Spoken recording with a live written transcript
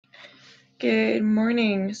Good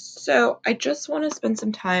morning. So I just want to spend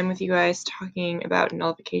some time with you guys talking about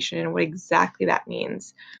nullification and what exactly that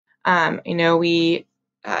means. I know we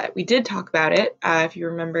did talk about it. If you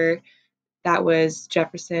remember, that was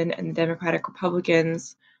Jefferson and the Democratic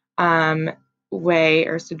Republicans' way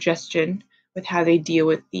or suggestion with how they deal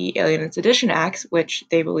with the Alien and Sedition Acts, which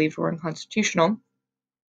they believed were unconstitutional.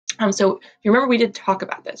 So if you remember, we did talk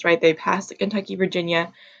about this, right? They passed the Kentucky,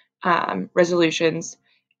 Virginia resolutions,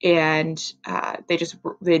 and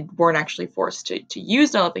they weren't actually forced to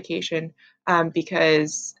use nullification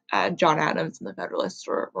because John Adams and the Federalists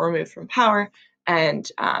were removed from power,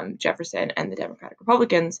 and Jefferson and the Democratic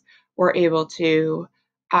Republicans were able to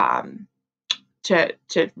rescind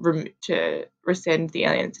the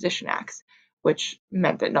Alien and Sedition Acts, which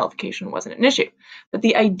meant that nullification wasn't an issue. But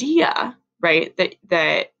the idea, right,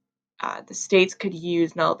 that the states could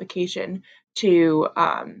use nullification to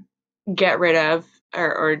get rid of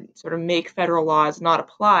or sort of make federal laws not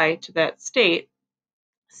apply to that state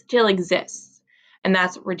still exists. And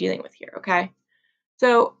that's what we're dealing with here, okay?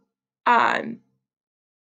 So in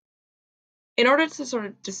order to sort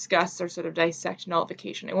of discuss or sort of dissect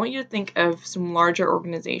nullification, I want you to think of some larger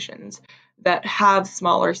organizations that have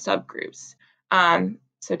smaller subgroups.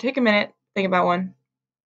 So take a minute, think about one.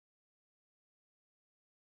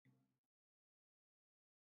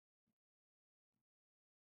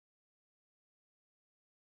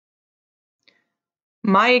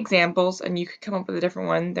 My examples, and you could come up with a different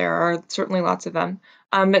one, there are certainly lots of them,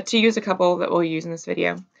 but to use a couple that we'll use in this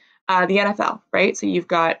video. The NFL, right? So you've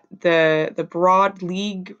got the broad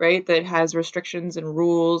league, right, that has restrictions and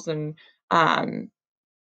rules, and then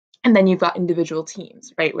you've got individual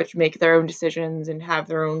teams, right, which make their own decisions and have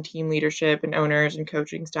their own team leadership and owners and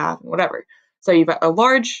coaching staff and whatever. So you've got a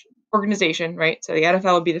large organization, right? So the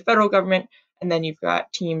NFL would be the federal government, and then you've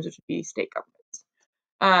got teams, which would be state governments.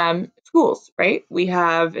 Schools, right? We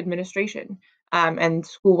have administration and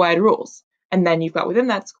school-wide rules. And then you've got within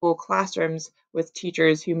that school classrooms with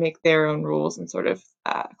teachers who make their own rules and sort of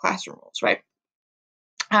classroom rules, right?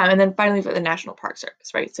 And then finally, we've got the National Park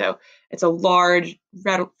Service, right? So it's a large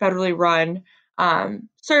federally run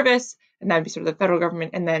service, and that'd be sort of the federal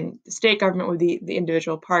government. And then the state government would be the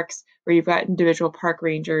individual parks, where you've got individual park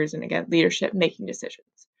rangers and, again, leadership making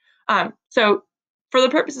decisions. So for the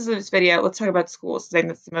purposes of this video, let's talk about schools, because I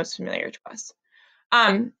think that's the most familiar to us.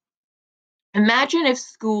 Imagine if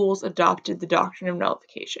schools adopted the doctrine of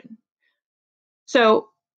nullification. So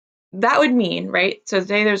that would mean, right, so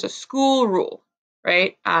today there's a school rule,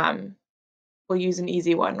 right? We'll use an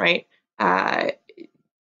easy one, right?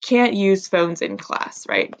 Can't use phones in class,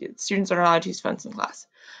 right? Students are not allowed to use phones in class.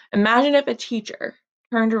 Imagine if a teacher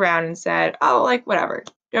turned around and said, oh, like, whatever,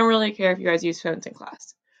 don't really care if you guys use phones in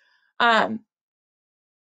class.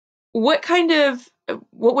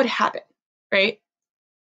 What would happen, right?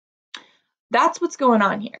 That's what's going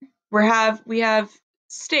on here. We have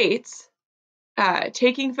states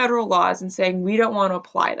taking federal laws and saying we don't want to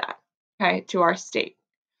apply that, okay, to our state.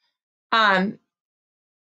 The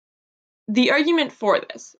argument for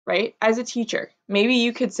this, right, as a teacher, maybe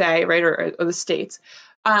you could say, right, or the states,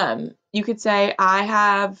 you could say, I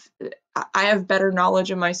have better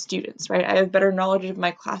knowledge of my students, right? I have better knowledge of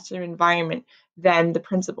my classroom environment than the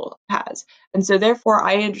principal has. And so therefore,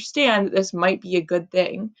 I understand that this might be a good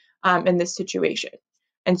thing in this situation.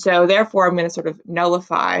 And so therefore, I'm going to sort of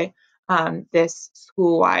nullify this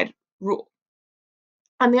school-wide rule.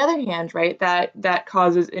 On the other hand, right, that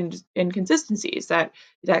causes inconsistencies, that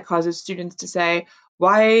causes students to say,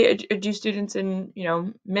 why do students in,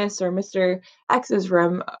 Miss or Mr. X's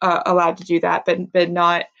room allowed to do that, but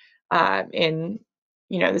not in,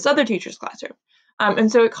 this other teacher's classroom? And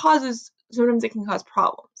so sometimes it can cause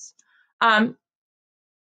problems.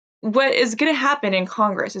 What is going to happen in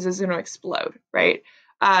Congress is it's going to explode, right?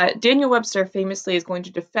 Daniel Webster famously is going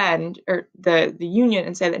to defend the union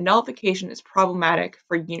and say that nullification is problematic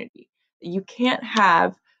for unity. You can't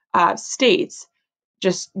have states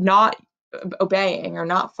just not obeying or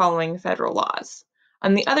not following federal laws.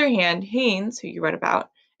 On the other hand, Haynes, who you read about,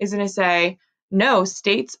 is going to say, no,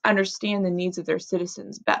 states understand the needs of their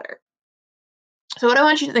citizens better. So what I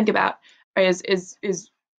want you to think about is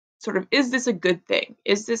sort of, is this a good thing?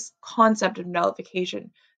 Is this concept of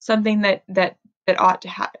nullification something that ought to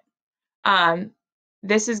happen?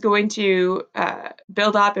 This is going to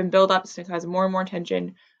build up and build up. It's going to cause more and more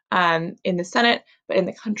tension in the Senate, but in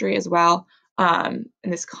the country as well. And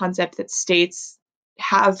this concept that states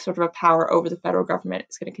have sort of a power over the federal government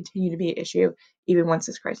is going to continue to be an issue even once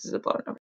this crisis is blown over.